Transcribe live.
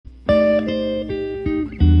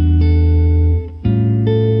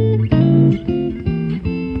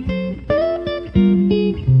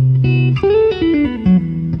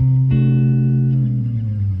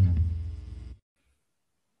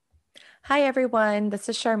everyone. This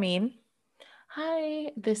is Charmaine.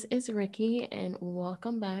 Hi, this is Ricky, and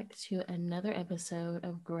welcome back to another episode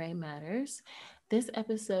of Gray Matters. This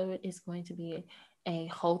episode is going to be a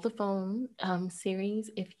Hold the Phone series.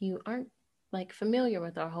 If you aren't familiar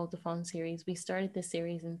with our Hold the Phone series, we started this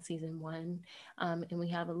series in season one, and we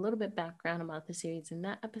have a little bit background about the series in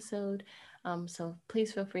that episode. So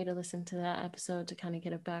please feel free to listen to that episode to kind of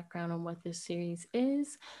get a background on what this series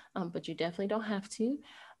is, but you definitely don't have to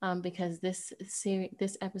because this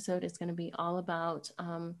episode is going to be all about.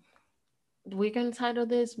 We're going to title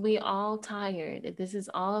this "We All Tired." This is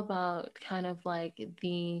all about kind of like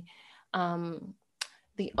um,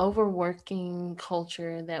 the overworking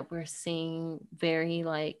culture that we're seeing very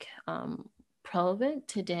prevalent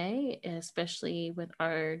today, especially with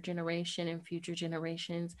our generation and future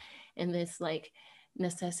generations, and this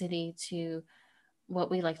necessity to what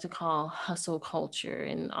we like to call hustle culture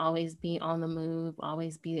and always be on the move,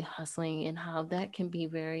 always be hustling, and how that can be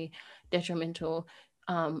very detrimental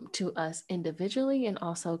to us individually and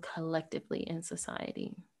also collectively in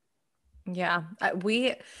society. Yeah,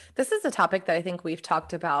 this is a topic that I think we've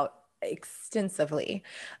talked about extensively,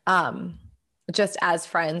 um, just as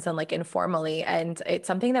friends and like informally. And it's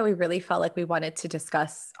something that we really felt like we wanted to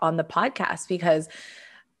discuss on the podcast because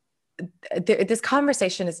this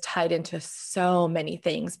conversation is tied into so many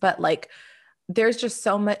things, but like there's just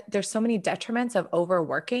there's so many detriments of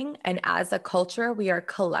overworking. And as a culture, we are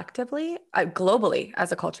collectively, globally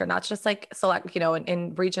as a culture, not just like select,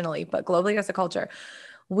 in regionally, but globally as a culture,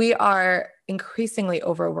 we are increasingly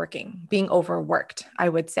overworking, being overworked, I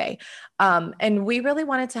would say. And we really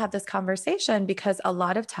wanted to have this conversation because a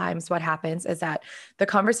lot of times what happens is that the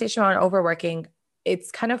conversation on overworking, it's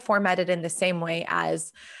kind of formatted in the same way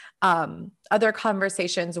as other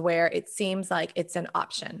conversations where it seems like it's an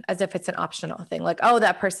option, as if it's an optional thing. Like, oh,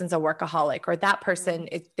 that person's a workaholic, or that person,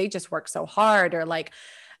 they just work so hard, or like,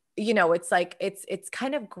 it's like, it's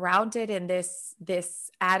kind of grounded in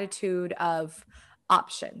this attitude of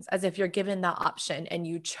options, as if you're given the option and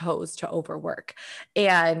you chose to overwork.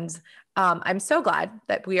 And I'm so glad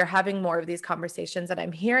that we are having more of these conversations, and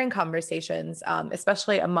I'm hearing conversations,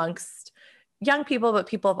 especially amongst young people, but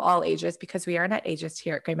people of all ages, because we are not ageist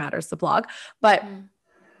here at Gray Matters, the blog. But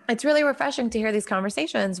it's really refreshing to hear these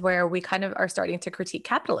conversations where we kind of are starting to critique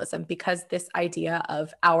capitalism, because this idea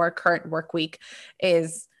of our current work week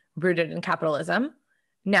is rooted in capitalism.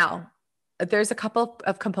 Now, there's a couple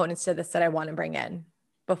of components to this that I want to bring in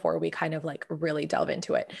before we kind of like really delve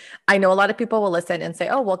into it. I know a lot of people will listen and say,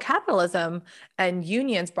 oh, well, capitalism and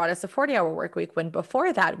unions brought us a 40-hour work week, when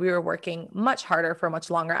before that we were working much harder for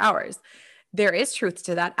much longer hours. There is truth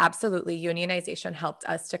to that. Absolutely. Unionization helped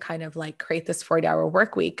us to kind of like create this 40-hour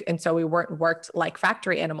work week. And so we weren't worked like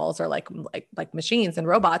factory animals or like machines and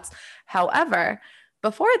robots. However,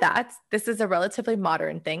 before that, this is a relatively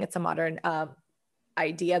modern thing. It's a modern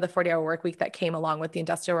idea, the 40-hour work week that came along with the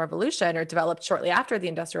Industrial Revolution, or developed shortly after the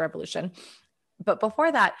Industrial Revolution. But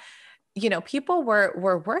before that, people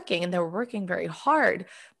were working, and they were working very hard.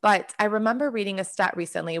 But I remember reading a stat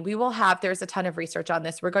recently. There's a ton of research on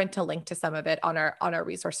this. We're going to link to some of it on our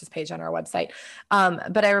resources page on our website.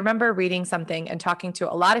 But I remember reading something and talking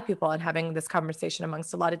to a lot of people and having this conversation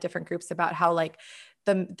amongst a lot of different groups about how like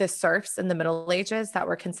the serfs in the Middle Ages, that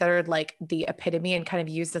were considered like the epitome and kind of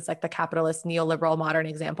used as like the capitalist neoliberal modern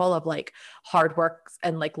example of like hard work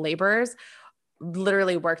and like laborers,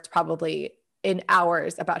 literally worked probably in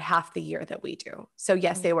hours about half the year that we do. So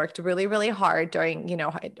yes, they worked really, really hard during,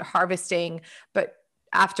 harvesting, but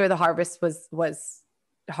after the harvest was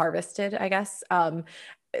harvested, I guess,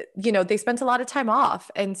 they spent a lot of time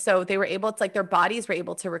off. And so they were able to, like, their bodies were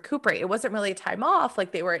able to recuperate. It wasn't really a time off,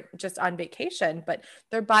 like they were just on vacation, but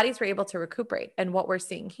their bodies were able to recuperate. And what we're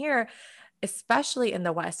seeing here, especially in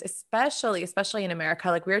the West, especially in America.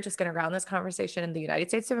 Like, we're just going to ground this conversation in the United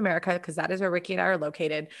States of America, because that is where Ricky and I are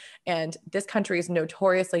located. And this country is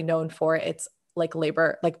notoriously known for its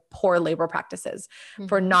poor labor practices,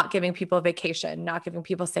 for not giving people vacation, not giving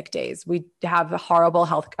people sick days. We have a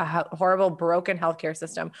horrible broken healthcare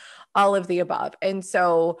system, all of the above. And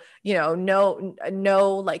so,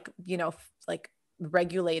 no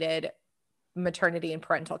regulated maternity and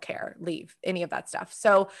parental care leave, any of that stuff.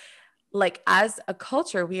 So like, as a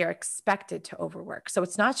culture, we are expected to overwork. So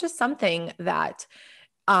it's not just something that,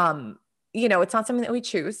 it's not something that we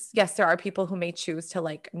choose. Yes, there are people who may choose to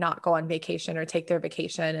like not go on vacation or take their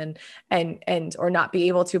vacation or not be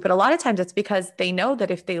able to, but a lot of times it's because they know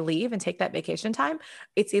that if they leave and take that vacation time,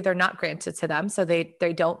 it's either not granted to them. So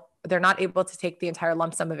they're not able to take the entire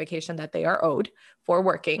lump sum of vacation that they are owed for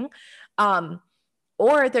working. Or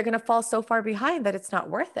they're going to fall so far behind that it's not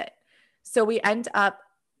worth it. So we end up,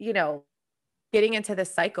 getting into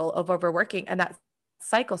this cycle of overworking, and that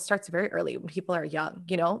cycle starts very early when people are young.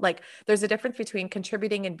 Like there's a difference between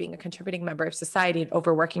contributing and being a contributing member of society and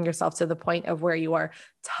overworking yourself to the point of where you are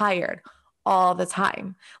tired all the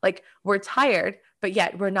time. Like we're tired, but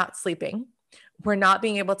yet we're not sleeping. We're not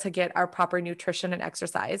being able to get our proper nutrition and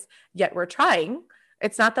exercise, yet we're trying.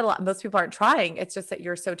 It's not that most people aren't trying. It's just that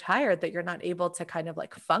you're so tired that you're not able to kind of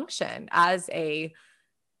like function as a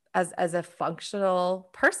functional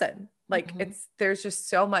person. Like there's just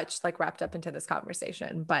so much like wrapped up into this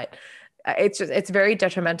conversation, but it's very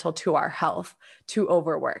detrimental to our health to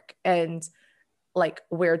overwork. And like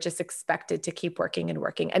we're just expected to keep working and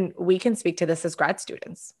working. And we can speak to this as grad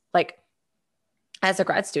students. Like as a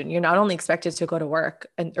grad student, you're not only expected to go to work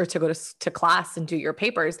or to go to class and do your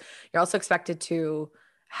papers, you're also expected to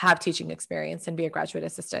have teaching experience and be a graduate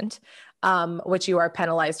assistant, which you are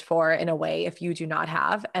penalized for in a way if you do not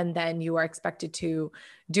have. And then you are expected to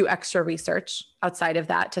do extra research outside of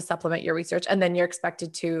that to supplement your research. And then you're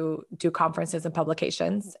expected to do conferences and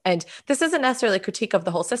publications. And this isn't necessarily a critique of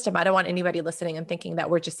the whole system. I don't want anybody listening and thinking that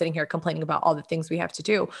we're just sitting here complaining about all the things we have to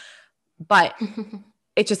do. But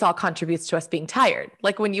it just all contributes to us being tired.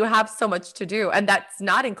 Like when you have so much to do, and that's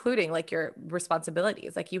not including like your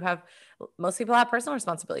responsibilities. Like most people have personal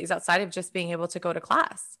responsibilities outside of just being able to go to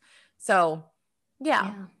class. So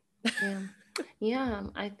yeah. Yeah.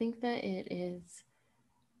 I think that it is,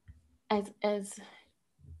 as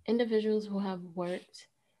individuals who have worked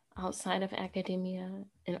outside of academia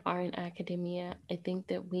and are in academia, I think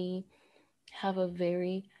that we have a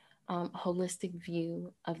very holistic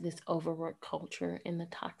view of this overwork culture and the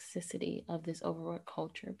toxicity of this overwork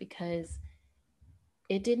culture, because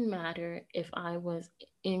it didn't matter if I was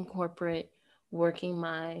in corporate working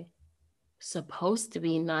my supposed to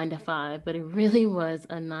be 9 to 5, but it really was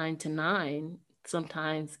a 9 to 9,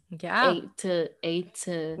 sometimes 8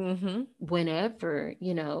 to whenever,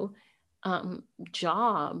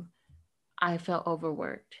 job. I felt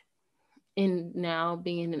overworked. And now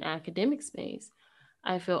being in an academic space,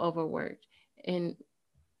 I feel overworked. And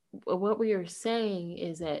what we are saying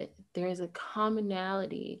is that there is a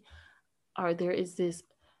commonality, or there is this,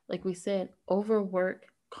 like we said, overwork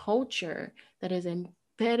culture that is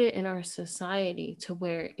embedded in our society, to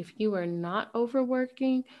where if you are not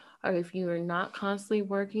overworking, or if you are not constantly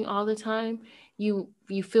working all the time, you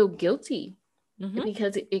feel guilty,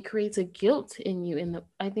 because it creates a guilt in you. And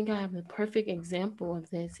I think I have the perfect example of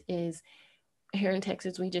this is here in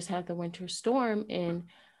Texas. We just had the winter storm, and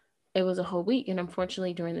it was a whole week. And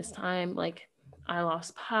unfortunately, during this time, like I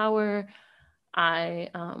lost power. And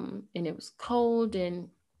it was cold. And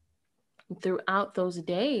throughout those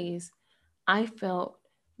days, I felt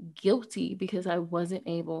guilty because I wasn't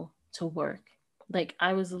able to work. Like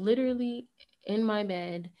I was literally in my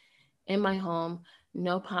bed, in my home,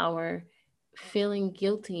 no power, feeling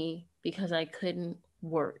guilty because I couldn't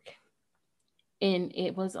work. And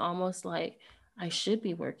it was almost like I should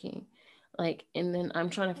be working. Like, and then I'm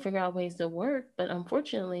trying to figure out ways to work, but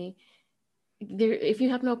unfortunately, there, if you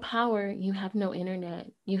have no power, you have no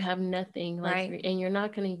internet, you have nothing, like, Right. and you're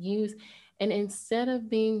not going to use. And instead of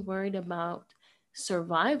being worried about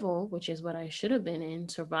survival, which is what I should have been in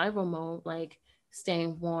survival mode, like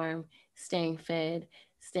staying warm, staying fed,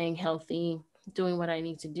 staying healthy, doing what I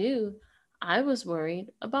need to do, I was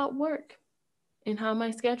worried about work and how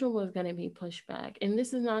my schedule was going to be pushed back. And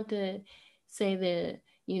this is not to say the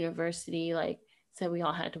university like said we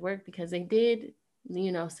all had to work, because they did,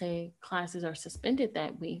 say classes are suspended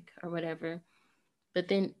that week or whatever. But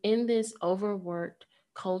then in this overworked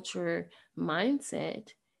culture mindset,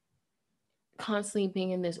 constantly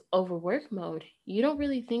being in this overwork mode, you don't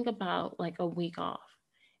really think about like a week off.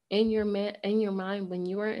 In your mind, when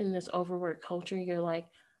you are in this overwork culture, you're like,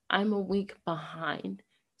 I'm a week behind,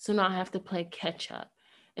 so now I have to play catch up.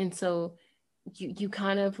 And so you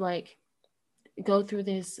kind of like go through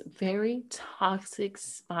this very toxic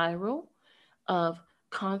spiral of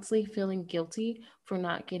constantly feeling guilty for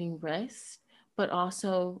not getting rest, but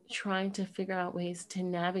also trying to figure out ways to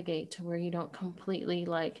navigate to where you don't completely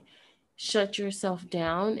like shut yourself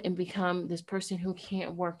down and become this person who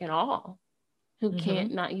can't work at all, who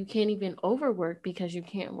can't not you can't even overwork because you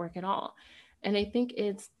can't work at all. And I think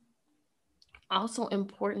it's also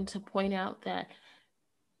important to point out that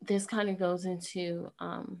this kind of goes into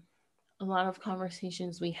a lot of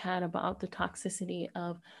conversations we had about the toxicity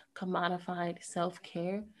of commodified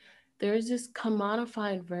self-care. There's this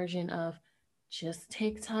commodified version of just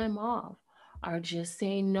take time off, or just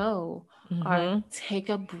say no, or take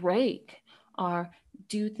a break, or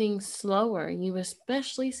do things slower. You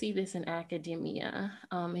especially see this in academia,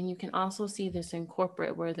 and you can also see this in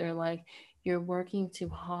corporate, where they're like, you're working too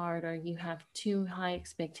hard or you have too high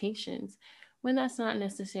expectations, when that's not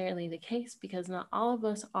necessarily the case, because not all of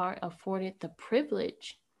us are afforded the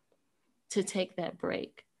privilege to take that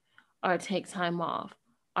break or take time off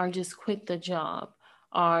or just quit the job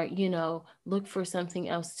or, look for something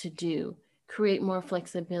else to do, create more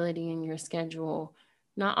flexibility in your schedule.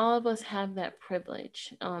 Not all of us have that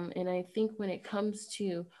privilege. And I think when it comes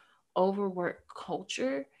to overwork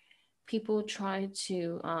culture, people try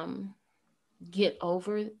to get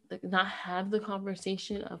over, not have the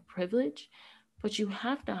conversation of privilege, but you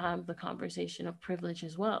have to have the conversation of privilege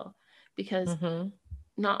as well, because Mm-hmm.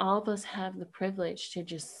 not all of us have the privilege to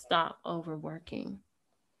just stop overworking.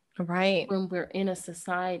 Right. When we're in a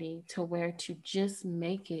society to where to just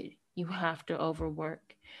make it, you have to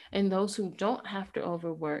overwork. And those who don't have to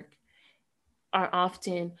overwork are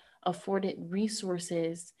often afforded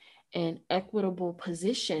resources and equitable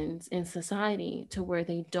positions in society to where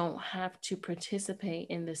they don't have to participate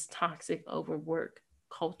in this toxic overwork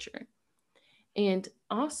culture. And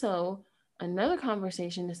also, another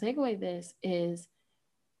conversation to segue this is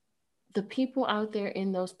the people out there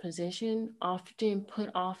in those positions often put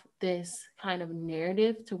off this kind of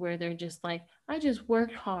narrative to where they're just like, I just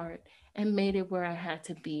worked hard and made it where I had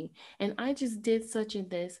to be. And I just did such a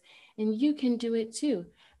this, and you can do it too.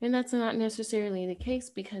 And that's not necessarily the case,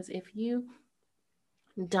 because if you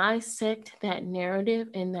dissect that narrative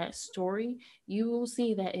and that story, you will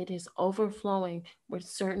see that it is overflowing with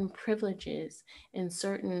certain privileges and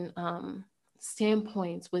certain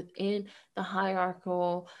standpoints within the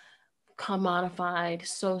hierarchical, commodified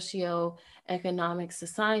socio-economic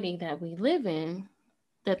society that we live in,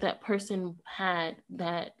 that person had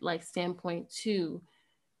that like standpoint to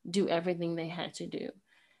do everything they had to do.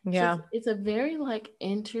 So Yeah. it's a very like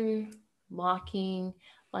interlocking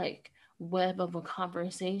like web of a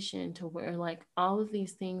conversation to where like all of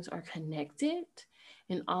these things are connected,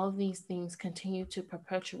 and all of these things continue to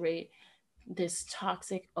perpetuate this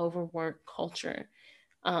toxic overwork culture.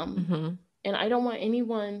 Um, Mm-hmm. and I don't want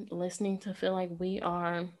anyone listening to feel like we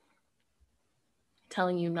are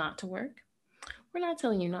telling you not to work. We're not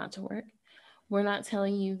telling you not to work. We're not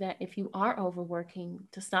telling you that if you are overworking,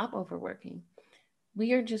 to stop overworking.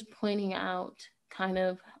 We are just pointing out kind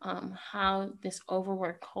of how this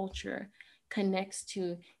overwork culture connects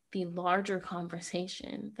to the larger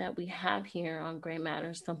conversation that we have here on Gray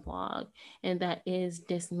Matters, the blog, and that is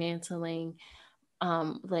dismantling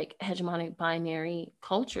like hegemonic binary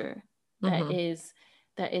culture that Mm-hmm.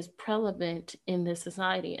 is prevalent in this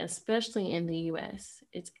society, especially in the US.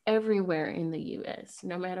 It's everywhere in the US.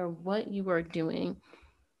 No matter what you are doing,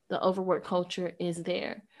 the overwork culture is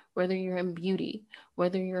there. Whether you're in beauty,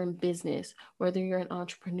 whether you're in business, whether you're an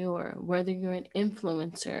entrepreneur, whether you're an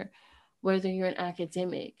influencer, whether you're an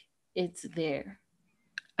academic, it's there.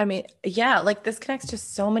 I mean, yeah, like this connects to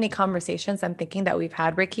so many conversations I'm thinking that we've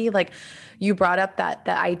had, Ricky. Like you brought up that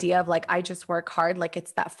the idea of like I just work hard, like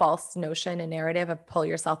it's that false notion and narrative of pull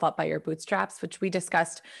yourself up by your bootstraps, which we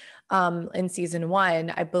discussed in season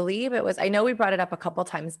 1. I believe it was, I know we brought it up a couple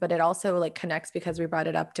times, but it also like connects because we brought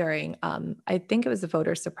it up during I think it was the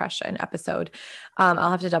voter suppression episode.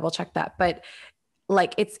 I'll have to double check that. But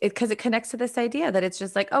like it's because it connects to this idea that it's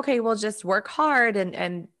just like, okay, we'll just work hard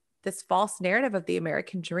and this false narrative of the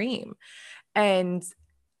American dream. And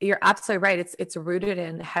you're absolutely right. It's rooted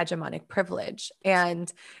in hegemonic privilege.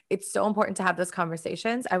 And it's so important to have those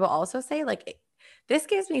conversations. I will also say, like, this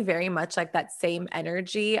gives me very much like that same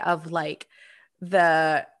energy of like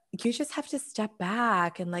the you just have to step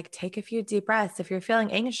back and like take a few deep breaths. If you're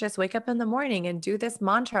feeling anxious, wake up in the morning and do this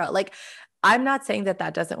mantra. Like, I'm not saying that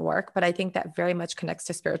that doesn't work, but I think that very much connects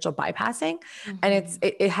to spiritual bypassing. And Mm-hmm.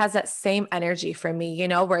 it has that same energy for me,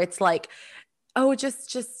 where it's like, oh,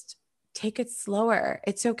 just take it slower.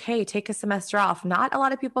 It's okay. Take a semester off. Not a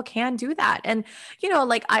lot of people can do that. And,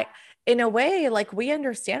 like in a way, like we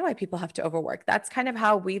understand why people have to overwork. That's kind of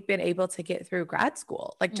how we've been able to get through grad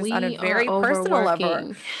school, like just on a We are very personal level.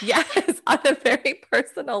 overworking. Yes, on a very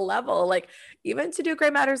personal level. Like even to do Gray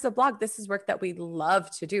Matters, the blog, this is work that we love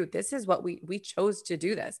to do. This is what we chose to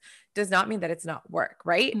do. This does not mean that it's not work,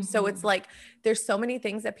 right? So it's Mm-hmm. like there's so many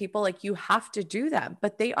things that people like you have to do them,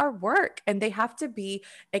 but they are work and they have to be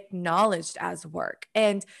acknowledged as work.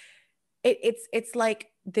 And it's like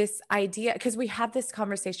this idea, because we have this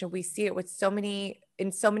conversation, we see it with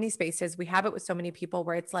in so many spaces, we have it with so many people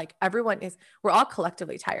where it's like we're all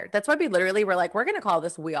collectively tired. That's why we literally were like, we're going to call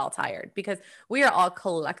this We All Tired, because we are all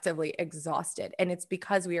collectively exhausted, and it's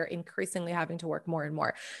because we are increasingly having to work more and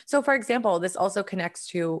more. So for example, this also connects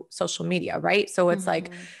to social media, right? So it's like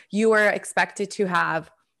Mm-hmm. you are expected to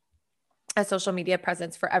have a social media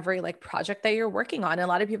presence for every like project that you're working on. And a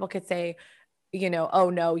lot of people could say, oh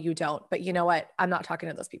no, you don't. But you know what? I'm not talking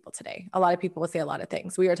to those people today. A lot of people will say a lot of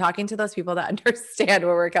things. We are talking to those people that understand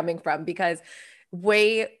where we're coming from, because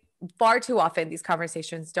far too often these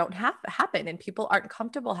conversations don't happen, and people aren't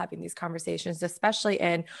comfortable having these conversations, especially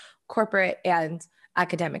in corporate and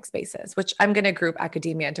academic spaces, which I'm going to group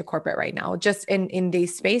academia into corporate right now. Just in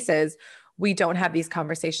these spaces, we don't have these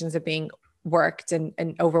conversations of being worked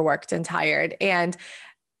and overworked and tired. And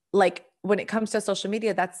like when it comes to social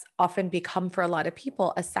media, that's often become for a lot of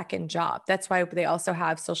people a second job. That's why they also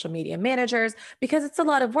have social media managers, because it's a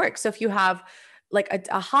lot of work. So if you have like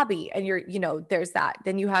a hobby and there's that,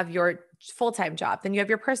 then you have your full-time job, then you have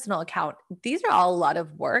your personal account. These are all a lot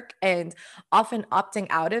of work, and often opting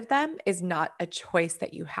out of them is not a choice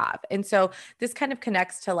that you have. And so this kind of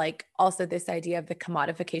connects to like also this idea of the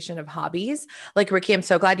commodification of hobbies. Like Ricky, I'm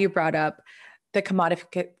so glad you brought up the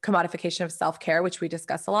commodification of self-care, which we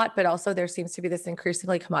discuss a lot, but also there seems to be this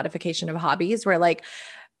increasingly commodification of hobbies where like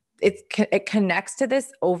it connects to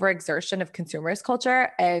this overexertion of consumerist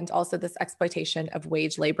culture and also this exploitation of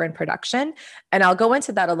wage labor and production. And I'll go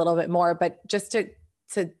into that a little bit more, but just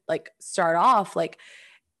to like start off, like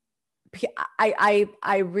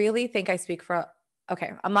I really think I speak for,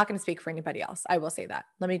 okay, I'm not going to speak for anybody else. I will say that.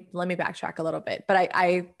 Let me backtrack a little bit. But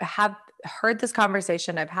I have heard this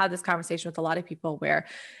conversation. I've had this conversation with a lot of people where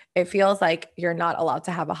it feels like you're not allowed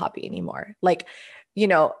to have a hobby anymore. Like,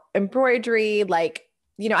 embroidery, like,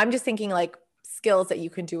 I'm just thinking like skills that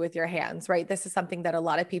you can do with your hands, right? This is something that a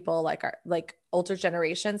lot of people like are like older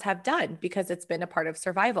generations have done because it's been a part of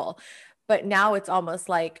survival. But now it's almost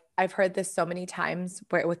like I've heard this so many times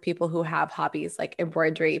where with people who have hobbies like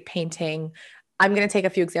embroidery, painting. I'm going to take a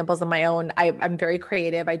few examples of my own. I'm very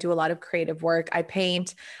creative. I do a lot of creative work. I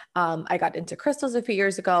paint. I got into crystals a few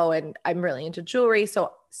years ago, and I'm really into jewelry.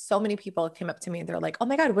 So many people came up to me and they're like, "Oh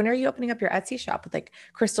my God, when are you opening up your Etsy shop with like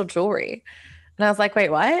crystal jewelry?" And I was like, "Wait,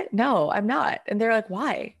 what? No, I'm not." And they're like,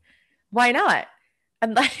 "Why? Why not?"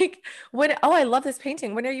 And like, I love this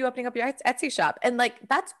painting. When are you opening up your Etsy shop? And like,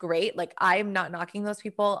 that's great. Like, I'm not knocking those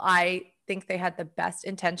people. I think they had the best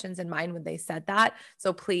intentions in mind when they said that.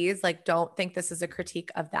 So please, like, don't think this is a critique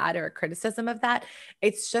of that or a criticism of that.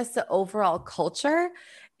 It's just the overall culture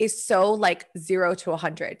is so like 0 to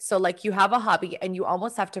 100. So like you have a hobby and you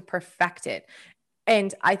almost have to perfect it.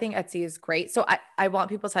 And I think Etsy is great. So I want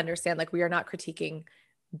people to understand, like, we are not critiquing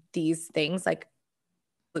these things. Like,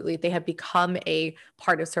 absolutely, they have become a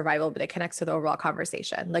part of survival, but it connects to the overall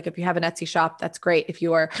conversation. Like if you have an Etsy shop, that's great. If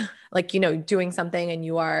you are like, doing something and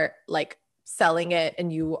you are like selling it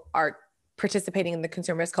and you are participating in the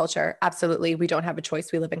consumerist culture, absolutely. We don't have a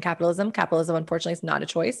choice. We live in capitalism. Capitalism, unfortunately, is not a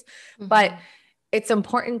choice. Mm-hmm. But it's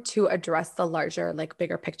important to address the larger, like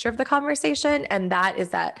bigger picture of the conversation. And that is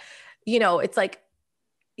that, it's like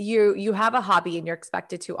you have a hobby and you're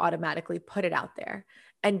expected to automatically put it out there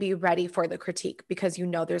and be ready for the critique because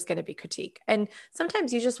there's going to be critique. And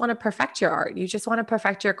sometimes you just want to perfect your art. You just want to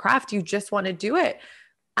perfect your craft. You just want to do it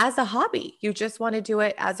as a hobby. You just want to do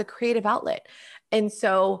it as a creative outlet. And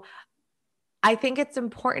so I think it's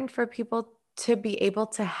important for people to be able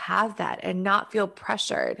to have that and not feel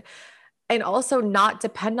pressured, and also not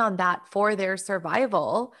depend on that for their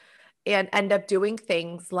survival and end up doing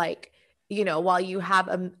things like, while you have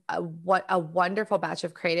a wonderful batch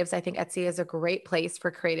of creatives. I think Etsy is a great place for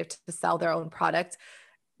creative to sell their own product.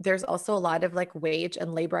 There's also a lot of like wage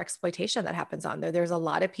and labor exploitation that happens on there. There's a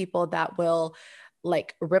lot of people that will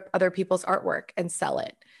like rip other people's artwork and sell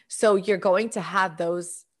it. So you're going to have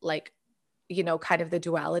those like, kind of the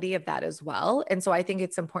duality of that as well. And so I think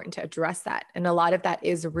it's important to address that. And a lot of that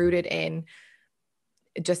is rooted in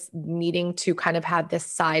just needing to kind of have this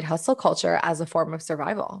side hustle culture as a form of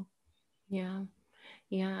survival. Yeah.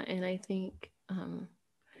 Yeah. And I think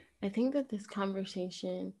that this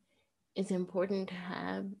conversation is important to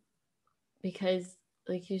have because,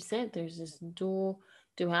 like you said, there's this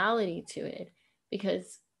duality to it.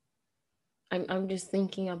 Because I'm just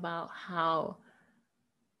thinking about how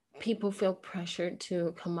people feel pressured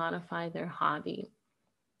to commodify their hobby.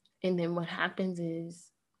 And then what happens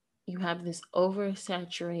is you have this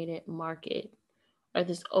oversaturated market or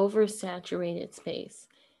this oversaturated space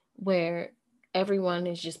where everyone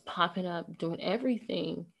is just popping up doing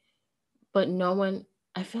everything, but no one,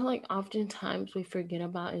 I feel like oftentimes we forget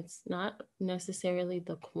about it's not necessarily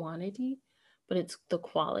the quantity, but it's the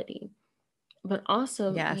quality. But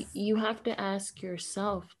also, Yes. you have to ask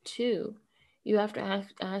yourself too. You have to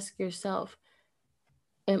ask yourself,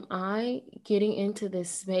 am I getting into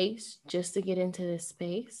this space just to get into this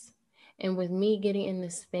space? And with me getting in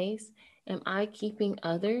this space, am I keeping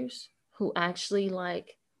others who actually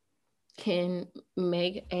like can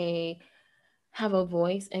make a have a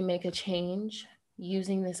voice and make a change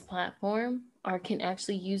using this platform, or can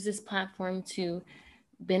actually use this platform to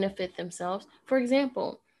benefit themselves. For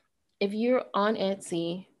example, if you're on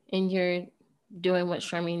Etsy and you're doing what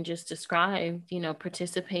Charmaine just described, you know,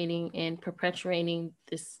 participating in perpetuating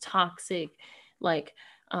this toxic, like,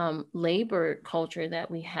 labor culture that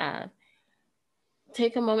we have,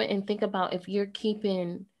 take a moment and think about if you're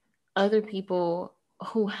keeping other people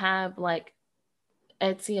who have like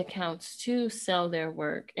Etsy accounts to sell their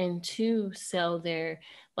work and to sell their,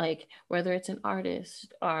 like, whether it's an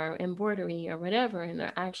artist or embroidery or whatever, and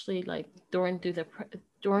they're actually like during through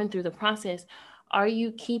the process, are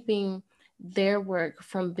you keeping their work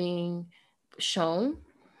from being shown?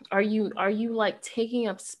 Are you like taking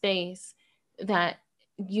up space that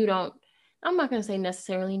you don't, I'm not going to say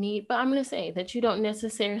necessarily need, but I'm going to say that you don't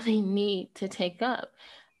necessarily need to take up?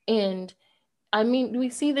 And I mean, we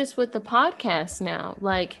see this with the podcast now.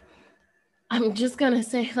 Like, I'm just gonna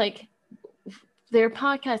say, like, there are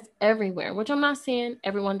podcasts everywhere, which I'm not saying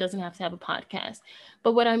everyone doesn't have to have a podcast,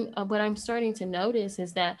 but what I'm starting to notice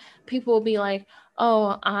is that people will be like,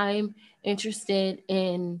 "Oh, I'm interested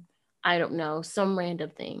in, I don't know, some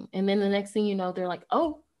random thing," and then the next thing you know, they're like,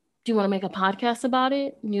 "Oh, do you want to make a podcast about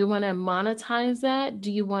it? Do you want to monetize that?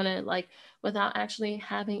 Do you want to, like," without actually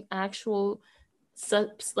having actual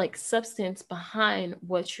substance behind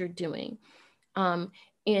what you're doing.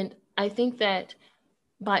 And I think that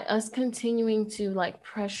by us continuing to like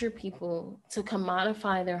pressure people to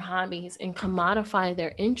commodify their hobbies and commodify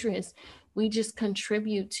their interests, we just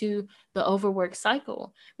contribute to the overwork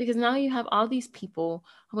cycle, because now you have all these people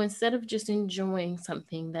who, instead of just enjoying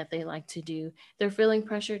something that they like to do, they're feeling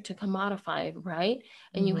pressure to commodify it, right?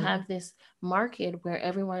 And you Mm-hmm. have this market where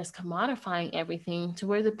everyone is commodifying everything, to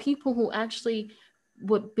where the people who actually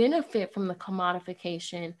would benefit from the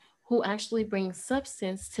commodification, who actually bring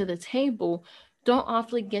substance to the table, don't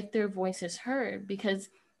often get their voices heard. Because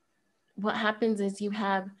what happens is you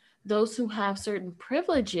have those who have certain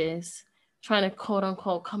privileges trying to quote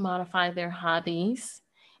unquote commodify their hobbies,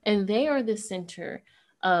 and they are the center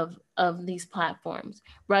of these platforms,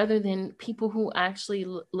 rather than people who actually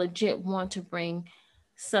legit want to bring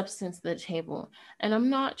substance to the table. And I'm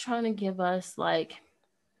not trying to give us like,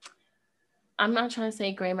 I'm not trying to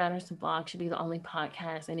say Gray Matters the blog should be the only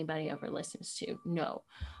podcast anybody ever listens to. No.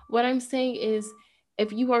 What I'm saying is,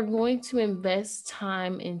 if you are going to invest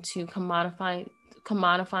time into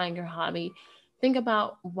commodifying your hobby, think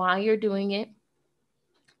about why you're doing it.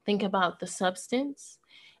 Think about the substance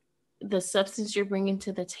you're bringing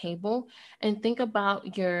to the table, and think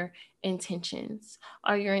about your intentions.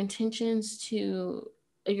 Are your intentions to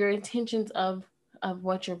your intentions of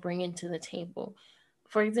what you're bringing to the table?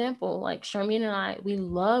 For example, like Charmaine and I, we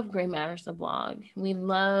love Gray Matters the blog. We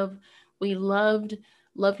loved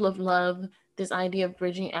this idea of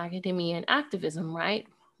bridging academia and activism, right?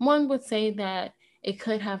 One would say that it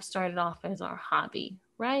could have started off as our hobby,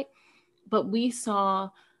 right? But we saw,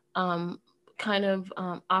 um, kind of,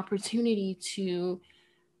 opportunity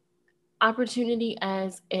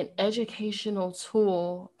as an educational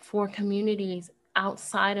tool for communities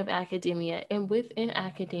outside of academia and within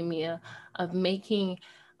academia, of making,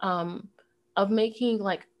 um,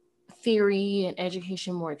 like theory and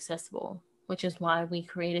education more accessible, which is why we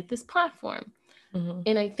created this platform. Mm-hmm.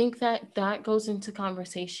 And I think that that goes into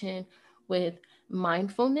conversation with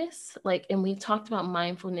mindfulness. Like, and we talked about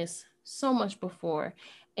mindfulness so much before,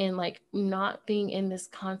 and like not being in this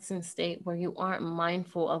constant state where you aren't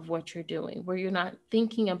mindful of what you're doing, where you're not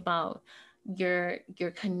thinking about your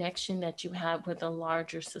connection that you have with a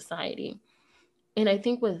larger society. And I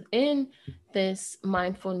think within this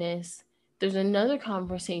mindfulness, there's another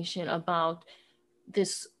conversation about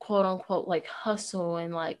this quote unquote like hustle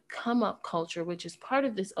and like come up culture, which is part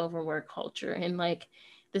of this overwork culture. And like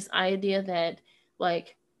this idea that,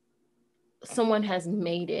 like, someone has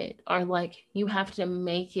made it, or like you have to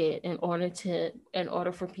make it in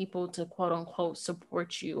order for people to quote unquote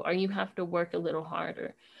support you, or you have to work a little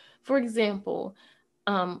harder. For example,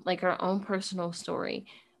 like our own personal story,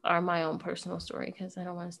 or my own personal story, because I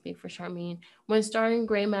don't want to speak for Charmaine. When starting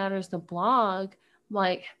Gray Matters the blog,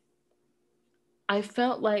 like, I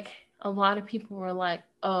felt like a lot of people were like,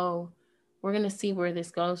 "Oh, we're going to see where this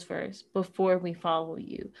goes first before we follow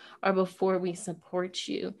you, or before we support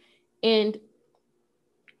you." And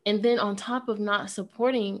and then on top of not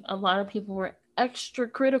supporting, a lot of people were extra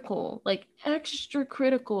critical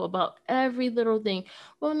about every little thing.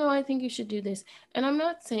 Well, no, I think you should do this. And I'm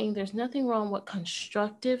not saying there's nothing wrong with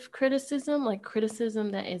constructive criticism, like criticism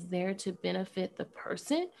that is there to benefit the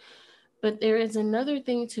person, but there is another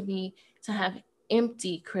thing to have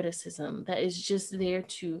empty criticism that is just there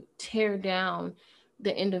to tear down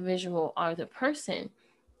the individual or the person.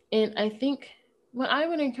 And I think what I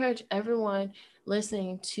would encourage everyone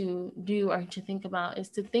listening to do or to think about is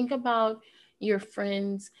to think about your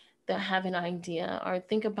friends that have an idea, or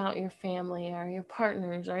think about your family or your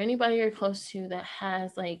partners or anybody you're close to that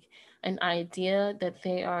has like an idea that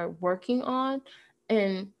they are working on,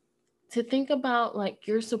 and to think about like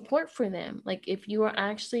your support for them. Like if you are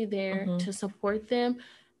actually there Mm-hmm. to support them,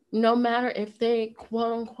 no matter if they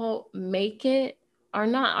quote unquote make it or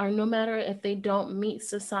not, or no matter if they don't meet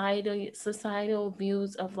societal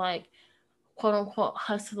views of like quote unquote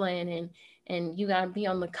hustling, and you gotta be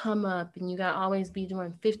on the come up and you gotta always be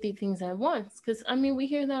doing 50 things at once. Cause I mean we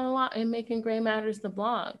hear that a lot in Making Gray Matters the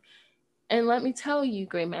blog. And let me tell you,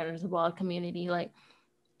 Gray Matters the blog community, like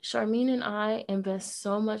Charmaine and I invest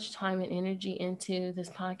so much time and energy into this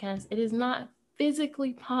podcast. It is not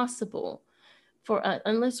physically possible for us,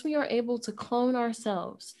 unless we are able to clone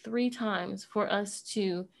ourselves 3 times, for us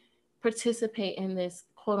to participate in this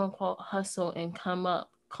quote unquote hustle and come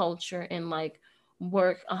up culture and like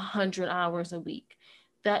work 100 hours a week.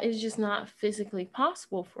 That is just not physically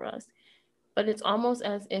possible for us. But it's almost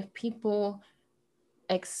as if people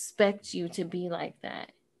expect you to be like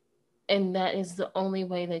that, and that is the only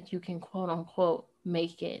way that you can quote unquote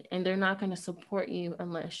make it, and they're not going to support you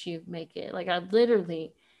unless you make it. Like I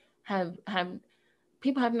literally have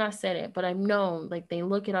people have not said it, but I've known like they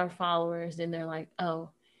look at our followers and they're like, oh,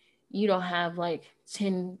 you don't have like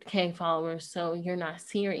 10K followers, so you're not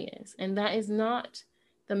serious. And that is not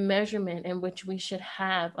the measurement in which we should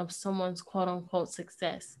have of someone's quote unquote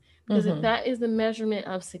success. Because if Mm-hmm. that is the measurement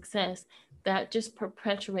of success, that just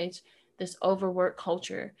perpetuates this overwork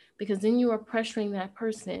culture. Because then you are pressuring that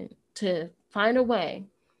person to find a way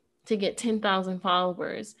to get 10,000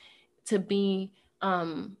 followers, to be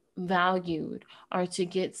valued, or to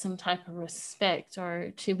get some type of respect,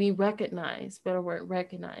 or to be recognized, better word,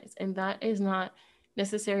 recognized. And that is not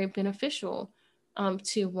necessarily beneficial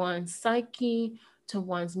to one's psyche, to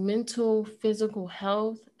one's mental, physical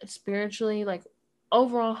health, spiritually, like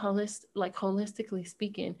overall holistically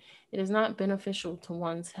speaking, it is not beneficial to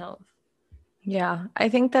one's health. Yeah, I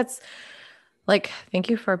think that's like, thank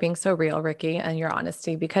you for being so real, Ricky, and your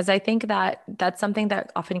honesty, because I think that that's something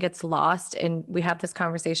that often gets lost. And we have this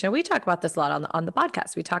conversation. We talk about this a lot on the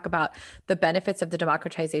podcast. We talk about the benefits of the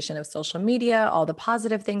democratization of social media, all the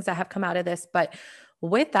positive things that have come out of this. But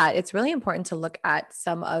with that, it's really important to look at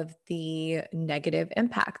some of the negative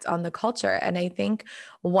impact on the culture. And I think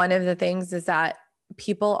one of the things is that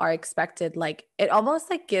people are expected, like it almost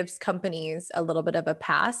like gives companies a little bit of a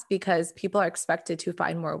pass, because people are expected to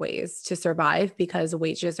find more ways to survive because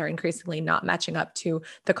wages are increasingly not matching up to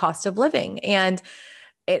the cost of living. And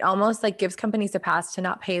it almost like gives companies a pass to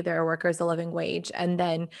not pay their workers a living wage. And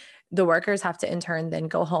then the workers have to in turn then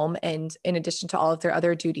go home and, in addition to all of their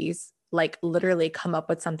other duties, like literally come up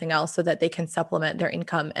with something else so that they can supplement their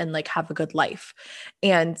income and like have a good life.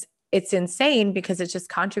 And it's insane because it just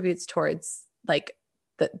contributes towards like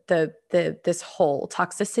this whole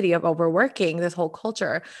toxicity of overworking, this whole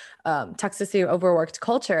culture, toxicity of overworked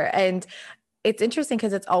culture. And it's interesting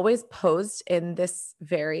because it's always posed in this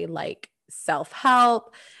very like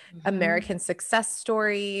self-help, Mm-hmm. American success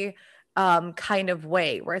story kind of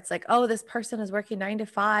way, where it's like, oh, this person is working 9 to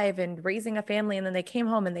 5 and raising a family, and then they came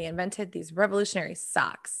home and they invented these revolutionary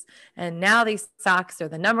socks, and now these socks are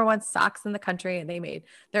the number one socks in the country, and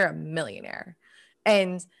they're a millionaire.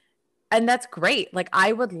 And that's great. Like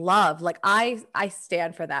I would love, like I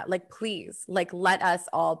stand for that. Like please, like let us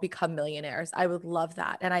all become millionaires. I would love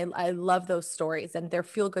that. And I love those stories, and they're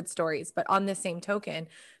feel good stories, but on the same token,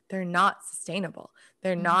 they're not sustainable.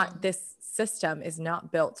 They're not, Mm-hmm. this system is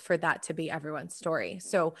not built for that to be everyone's story.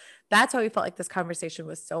 So that's why we felt like this conversation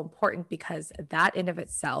was so important, because that in of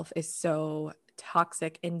itself is so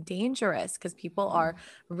toxic and dangerous, because people are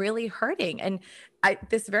really hurting. And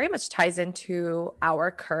this very much ties into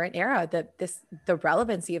our current era, the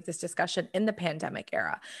relevancy of this discussion in the pandemic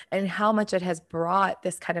era, and how much it has brought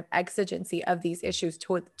this kind of exigency of these issues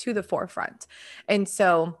to the forefront. And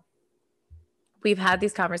so we've had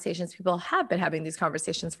these conversations. People have been having these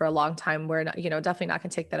conversations for a long time. We're not, definitely not going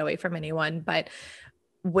to take that away from anyone. But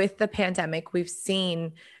with the pandemic, we've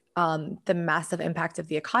seen the massive impact of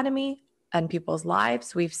the economy and people's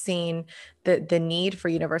lives. We've seen the need for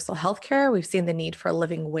universal healthcare. We've seen the need for a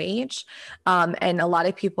living wage. And a lot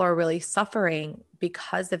of people are really suffering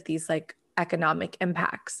because of these like economic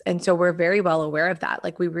impacts. And so we're very well aware of that.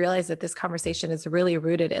 Like we realize that this conversation is really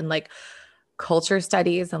rooted in like culture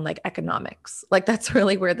studies and like economics. Like that's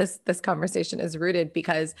really where this conversation is rooted,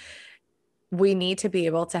 because we need to be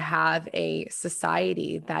able to have a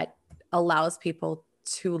society that allows people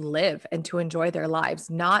to live and to enjoy their lives,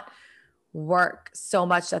 not work so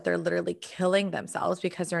much that they're literally killing themselves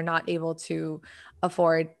because they're not able to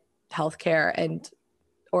afford healthcare and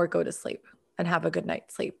or go to sleep and have a good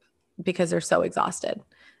night's sleep because they're so exhausted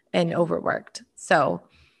and Yeah. overworked. So,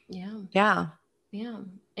 Yeah. yeah. Yeah.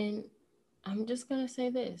 And I'm just going to say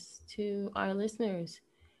this to our listeners.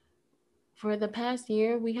 For the past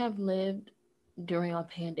year, we have lived during a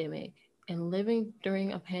pandemic, and living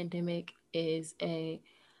during a pandemic is a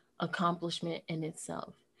accomplishment in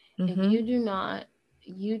itself. If Mm-hmm.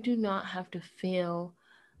 you do not have to feel,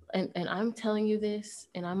 and I'm telling you this,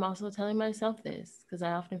 and I'm also telling myself this because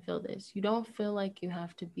I often feel this. You don't feel like you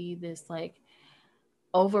have to be this like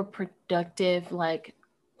overproductive, like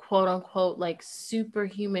quote unquote, like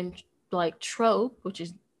superhuman like trope, which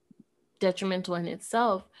is detrimental in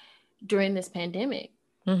itself during this pandemic.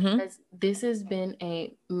 Mm-hmm. Because this has been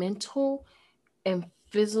a mental and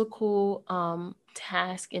physical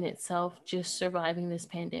task in itself, just surviving this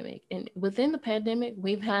pandemic. And within the pandemic,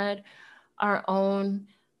 we've had our own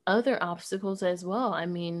other obstacles as well. I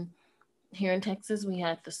mean, here in Texas, we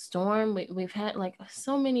had the storm. We've had like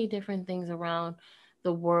so many different things around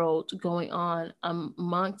the world going on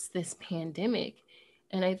amongst this pandemic.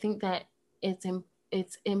 And I think that it's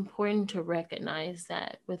it's important to recognize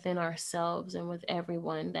that within ourselves and with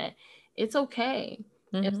everyone, that it's okay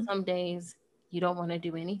if Mm-hmm. some days you don't want to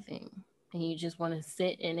do anything and you just want to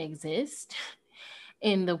sit and exist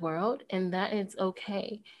in the world, and that is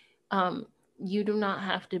okay. Um, you do not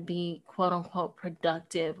have to be quote unquote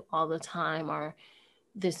productive all the time, or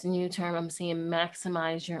this new term I'm seeing,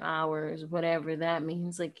 maximize your hours, whatever that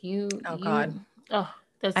means. Like Oh God. oh, I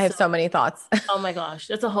that's have so, so many thoughts. oh my gosh,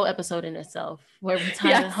 that's a whole episode in itself where we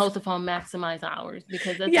title Yes. Host of Home Maximize Hours,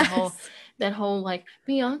 because that's a whole, Yes. that whole like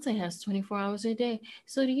Beyonce has 24 hours a day.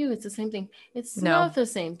 So do you. It's the same thing. It's No, not the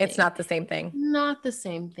same it's thing. not the same thing. Not the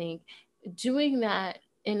same thing. Doing that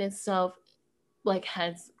in itself like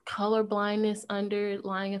has color blindness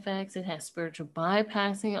underlying effects. It has spiritual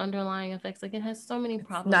bypassing underlying effects. Like it has so many It's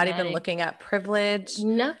not even problematic. looking at privilege,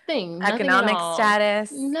 Nothing at economic all.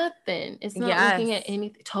 status. Nothing. It's not looking at Yes. any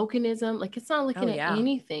tokenism. Like it's not Oh, looking at yeah.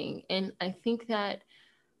 anything. And I think that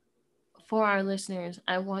for our listeners,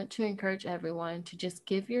 I want to encourage everyone to just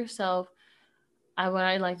give yourself. What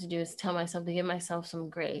I like to do is tell myself to give myself some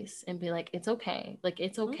grace and be like, it's okay. Like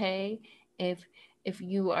it's okay if if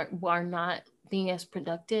you are not being as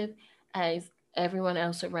productive as everyone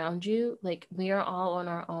else around you. Like we are all on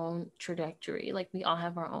our own trajectory. Like we all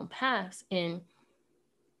have our own paths. And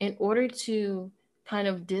in order to kind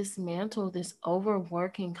of dismantle this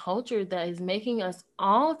overworking culture that is making us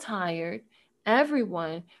all tired,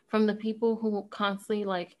 everyone, from the people who constantly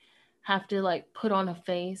like have to like put on a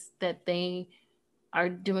face that they are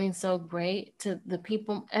doing so great, to the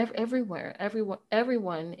people everywhere,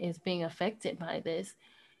 everyone is being affected by this.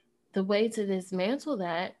 The way to dismantle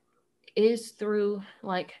that is through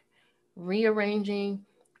like rearranging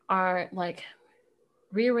our like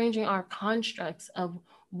rearranging our constructs of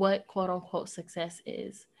what quote unquote success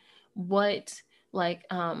is, what like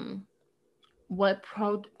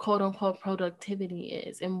quote unquote productivity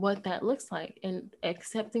is, and what that looks like, and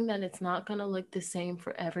accepting that it's not going to look the same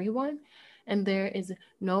for everyone, and there is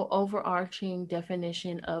no overarching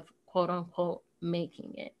definition of quote unquote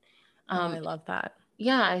making it. Oh, um, I love that.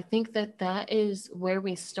 yeah, I think that that is where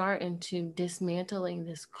we start into dismantling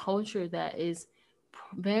this culture that is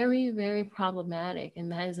very, very problematic,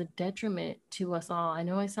 and that is a detriment to us all. I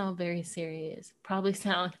know I sound very serious, probably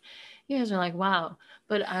sound, you guys are like, wow,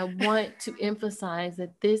 but I want to emphasize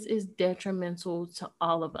that this is detrimental to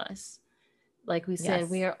all of us. Like we said,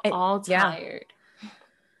 we Yes. are all Yeah. tired.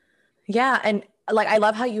 Yeah. And like, I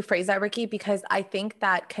love how you phrase that, Ricky, because I think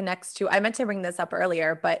that connects to, I meant to bring this up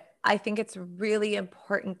earlier, but I think it's really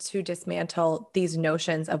important to dismantle these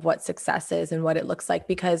notions of what success is and what it looks like,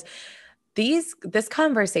 because this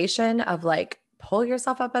conversation of like, pull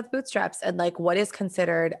yourself up at the bootstraps and like what is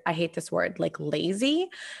considered, I hate this word, like lazy,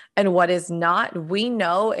 and what is not, we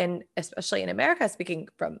know, and especially in America, speaking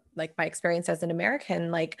from like my experience as an American,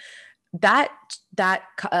 like that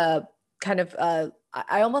kind of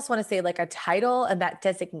I almost want to say like a title, and that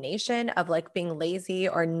designation of like being lazy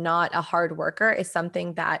or not a hard worker is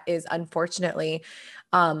something that is unfortunately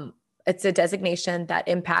it's a designation that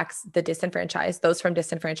impacts the disenfranchised, those from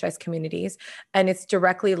disenfranchised communities, and it's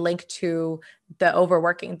directly linked to the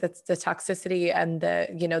overworking, that's the toxicity and the,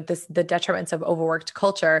 you know, this the detriments of overworked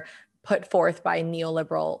culture put forth by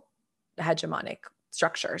neoliberal hegemonic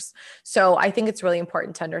structures. So I think it's really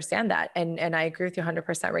important to understand that. And I agree with you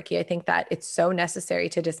 100%, Ricky. I think that it's so necessary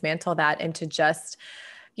to dismantle that and to just,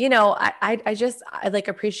 I like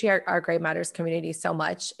appreciate our Gray Matters community so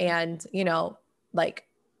much. And, like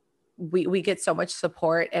we get so much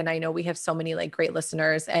support, and I know we have so many like great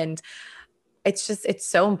listeners, and it's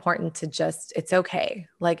so important to just, it's okay.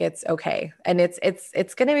 Like, it's okay. And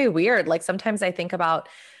it's going to be weird. Like sometimes I think about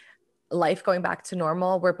life going back to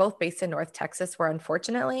normal. We're both based in North Texas, where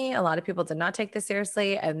unfortunately a lot of people did not take this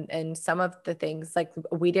seriously. And some of the things, like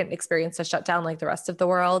we didn't experience a shutdown like the rest of the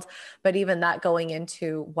world, but even that going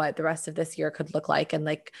into what the rest of this year could look like. And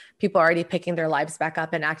like people already picking their lives back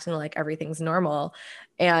up and acting like everything's normal.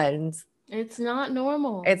 And it's not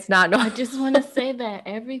normal. It's not normal. I just want to say that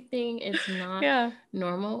everything is not Yeah.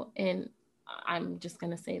 normal. And I'm just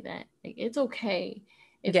going to say that like, it's okay.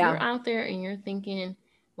 If Yeah. you're out there and you're thinking,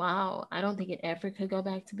 wow, I don't think it ever could go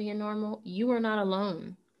back to being normal, you are not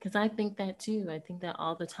alone. Because I think that too. I think that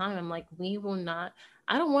all the time. I'm like, we will not,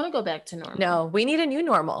 I don't want to go back to normal. No, we need a new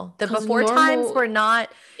normal. The 'Cause before times were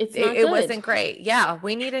not, it's not it good. wasn't great. Yeah.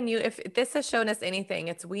 We need a new, if this has shown us anything,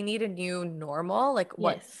 it's we need a new normal, like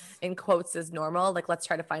what Yes. in quotes is normal. Like, let's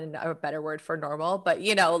try to find a better word for normal, but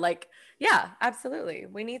like, yeah, absolutely.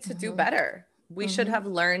 We need to do better. We should have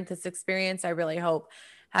learned this experience. I really hope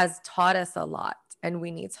has taught us a lot, and we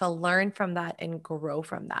need to learn from that and grow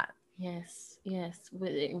from that. Yes. Yes.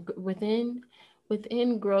 Within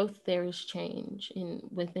growth, there is change, and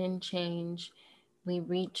within change, we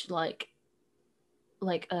reach like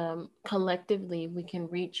collectively we can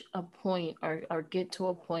reach a point or get to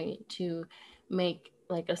a point to make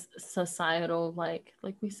like a societal like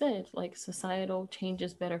we said, like societal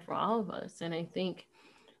changes better for all of us. And I think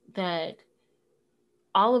that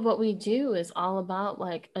all of what we do is all about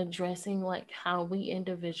like addressing like how we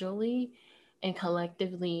individually and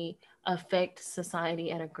collectively affect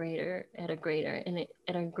society at a greater and at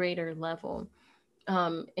a greater level.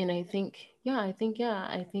 And I think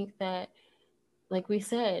that like we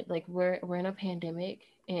said, like we're in a pandemic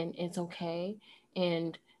and it's okay.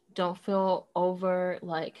 And don't feel over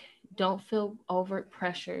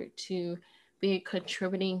pressured to be a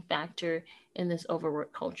contributing factor in this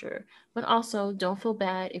overwork culture. But also don't feel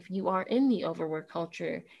bad if you are in the overwork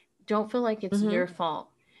culture. Don't feel like it's your fault.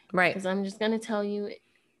 Right. Because I'm just gonna tell you,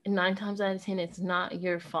 9 times out of 10, it's not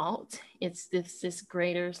your fault. It's this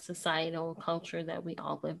greater societal culture that we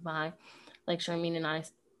all live by. Like Charmaine and I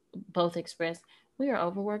both expressed, we are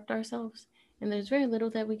overworked ourselves, and there's very little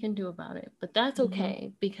that we can do about it. But that's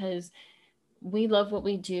okay because we love what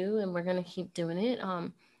we do, and we're gonna keep doing it.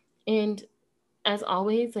 And as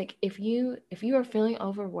always, like if you are feeling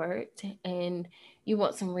overworked and you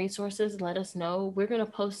want some resources, let us know. We're going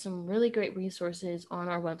to post some really great resources on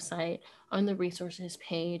our website, on the resources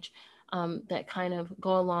page, that kind of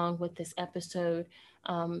go along with this episode.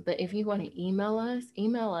 But if you want to email us,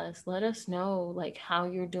 let us know like how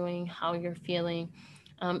you're doing, how you're feeling.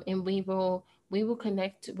 And we will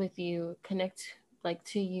connect with you, like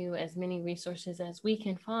to you as many resources as we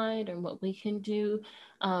can find and what we can do.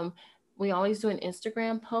 We always do an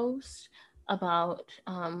Instagram post about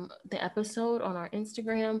the episode on our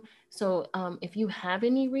Instagram. So if you have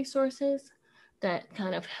any resources that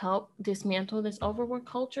kind of help dismantle this overwork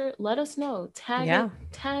culture, let us know. Tag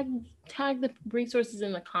the resources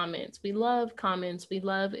in the comments. We love comments. We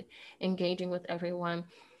love engaging with everyone.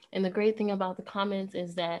 And the great thing about the comments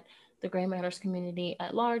is that the Gray Matters community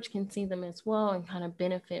at large can see them as well and kind of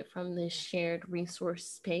benefit from this shared resource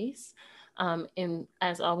space. And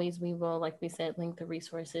as always, we will, like we said, link the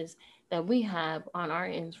resources that we have on our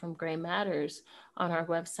ends from Gray Matters on our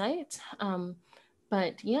website.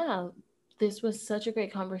 But yeah, this was such a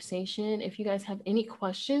great conversation. If you guys have any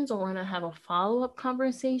questions or want to have a follow-up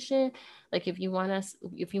conversation, like if you want us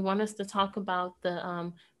to talk about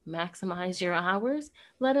the maximize your hours,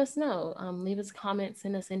 let us know. Leave us a comment,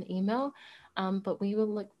 send us an email. But we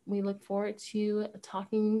look forward to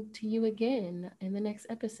talking to you again in the next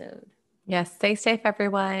episode. Yes. Stay safe,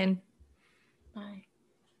 everyone. Bye.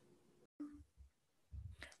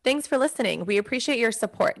 Thanks for listening. We appreciate your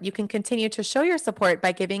support. You can continue to show your support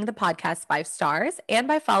by giving the podcast 5 stars and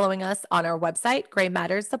by following us on our website,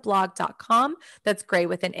 graymatterstheblog.com. That's gray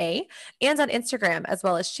with an A, and on Instagram, as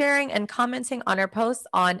well as sharing and commenting on our posts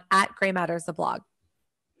on @graymatterstheblog.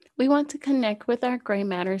 We want to connect with our Gray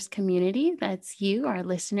Matters community. That's you, our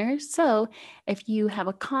listeners. So if you have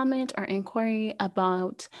a comment or inquiry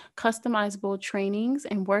about customizable trainings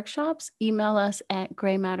and workshops, email us at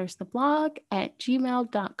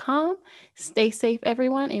graymatterstheblog@gmail.com. Stay safe,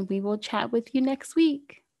 everyone, and we will chat with you next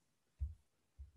week.